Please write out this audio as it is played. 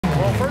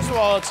First of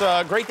all, it's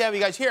great to have you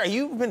guys here.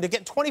 You've been to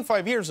get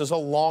 25 years is a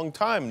long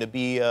time to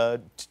be.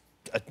 Well,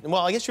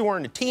 I guess you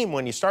weren't a team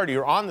when you started.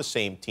 You're on the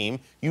same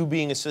team. You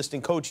being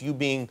assistant coach, you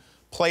being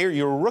player.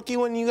 You were a rookie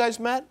when you guys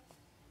met.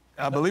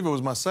 I believe it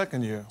was my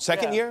second year.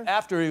 Second year?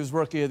 After he was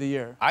Rookie of the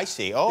Year. I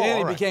see. Oh, then he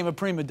all right. became a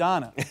prima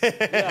donna.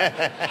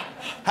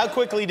 How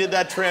quickly did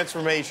that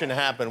transformation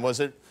happen? Was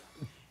it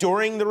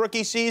during the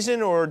rookie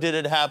season, or did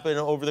it happen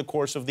over the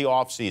course of the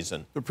off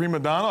season? The prima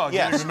donna?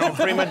 Yes, the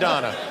prima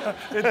donna.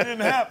 It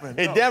didn't happen.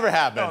 It never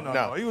happened.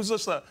 No. He was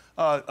just a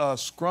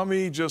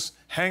scrummy, just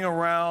hang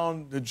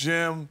around the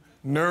gym,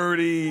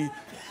 nerdy,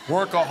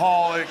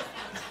 workaholic.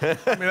 I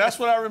mean, that's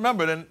what I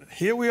remembered, and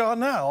here we are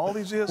now, all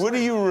these years What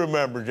later. do you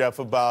remember, Jeff,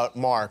 about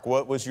Mark?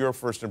 What was your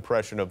first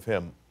impression of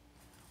him?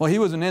 Well, he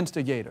was an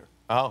instigator.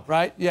 Oh.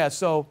 Right? Yeah,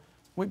 so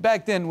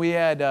back then we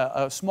had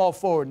a small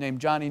forward named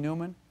Johnny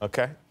Newman.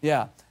 Okay.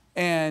 Yeah,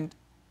 and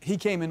he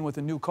came in with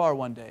a new car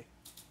one day.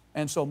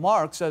 And so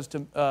Mark says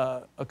to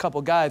a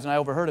couple guys, and I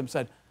overheard him,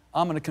 said,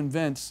 I'm going to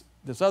convince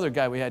this other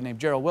guy we had named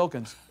Gerald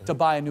Wilkins to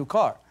buy a new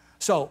car.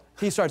 So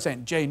he started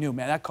saying, Jay New,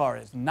 man, that car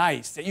is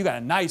nice. You got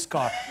a nice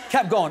car.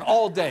 Kept going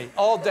all day,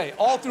 all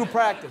through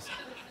practice.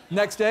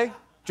 Next day,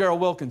 Gerald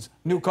Wilkins,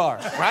 new car.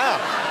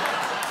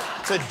 Wow.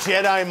 It's a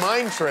Jedi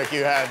mind trick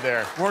you had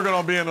there. Working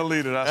on being a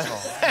leader, that's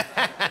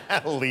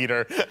all.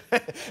 Leader.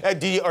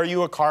 Are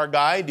you a car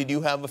guy? Did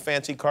you have a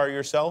fancy car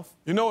yourself?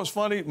 You know what's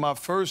funny? My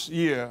first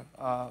year,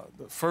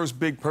 the first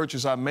big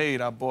purchase I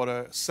made, I bought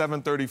a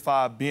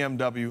 735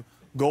 BMW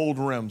gold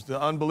rims. The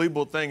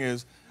unbelievable thing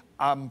is,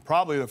 I'm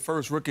probably the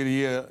first Rookie of the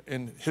Year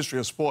in history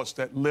of sports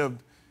that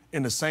lived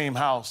in the same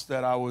house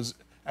that I was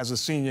as a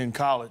senior in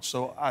college.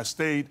 So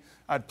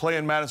I'd play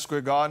in Madison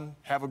Square Garden,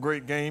 have a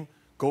great game,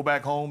 go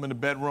back home in the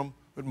bedroom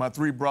with my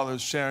three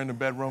brothers sharing the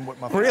bedroom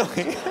with my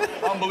family. Really?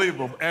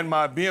 Unbelievable. And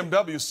my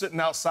BMW sitting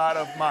outside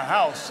of my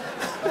house,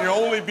 the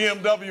only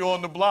BMW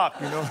on the block,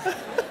 you know?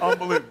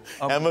 Unbelievable.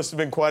 That must have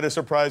been quite a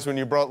surprise when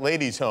you brought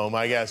ladies home,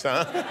 I guess,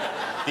 huh?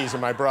 These are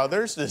my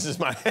brothers. This is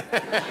my...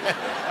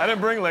 I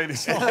didn't bring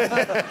ladies home.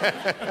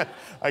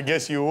 I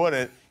guess you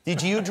wouldn't.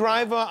 Did you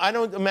drive I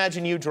don't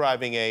imagine you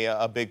driving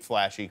a big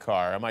flashy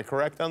car. Am I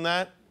correct on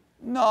that?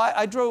 No,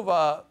 I drove,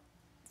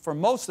 for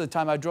most of the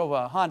time, I drove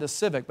a Honda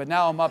Civic, but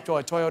now I'm up to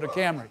a Toyota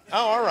Camry. Oh,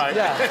 all right.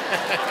 Yeah.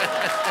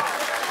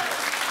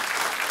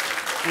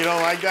 You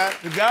don't like that?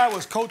 The guy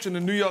was coaching the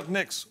New York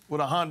Knicks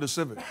with a Honda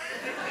Civic.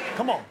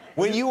 Come on.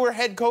 When you were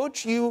head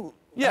coach, you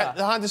had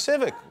the Honda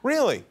Civic.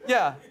 Really?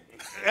 Yeah.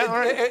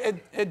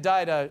 It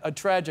died a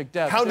tragic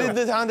death. How too. did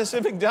the Honda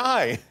Civic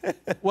die?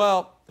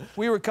 Well,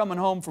 we were coming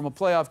home from a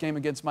playoff game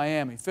against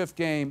Miami. Fifth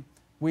game,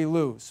 we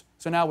lose.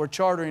 So now we're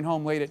chartering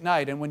home late at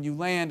night, and when you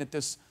land at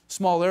this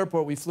small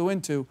airport we flew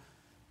into,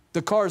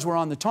 the cars were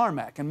on the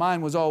tarmac, and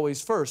mine was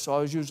always first, so I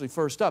was usually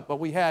first up. But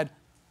we had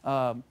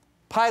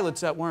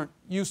pilots that weren't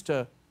used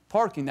to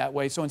parking that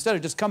way, so instead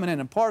of just coming in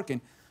and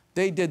parking,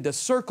 they did the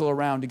circle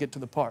around to get to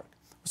the park.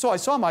 So I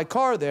saw my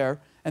car there,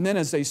 and then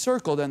as they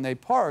circled and they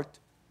parked,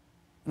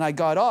 and I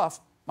got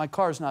off, my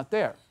car's not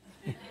there.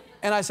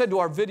 And I said to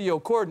our video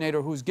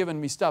coordinator who's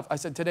giving me stuff, I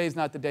said, today's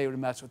not the day to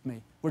mess with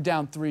me. We're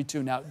down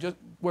 3-2 now.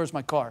 Where's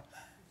my car?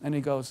 And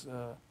he goes,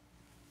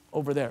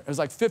 over there. It was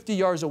like 50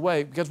 yards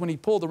away, because when he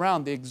pulled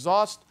around, the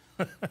exhaust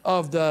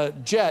of the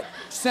jet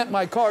sent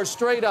my car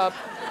straight up,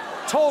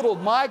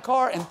 totaled my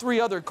car and 3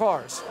 other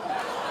cars.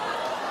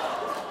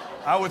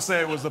 I would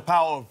say it was the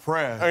power of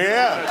prayer. Oh,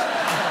 yeah.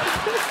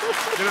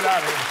 Get it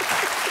out of here.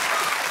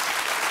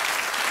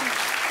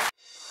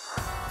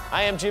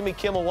 I am Jimmy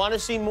Kimmel. Want to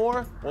see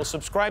more? Well,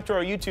 subscribe to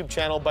our YouTube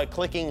channel by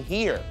clicking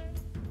here.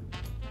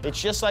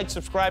 It's just like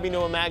subscribing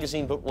to a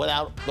magazine, but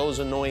without those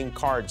annoying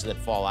cards that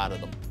fall out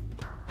of them.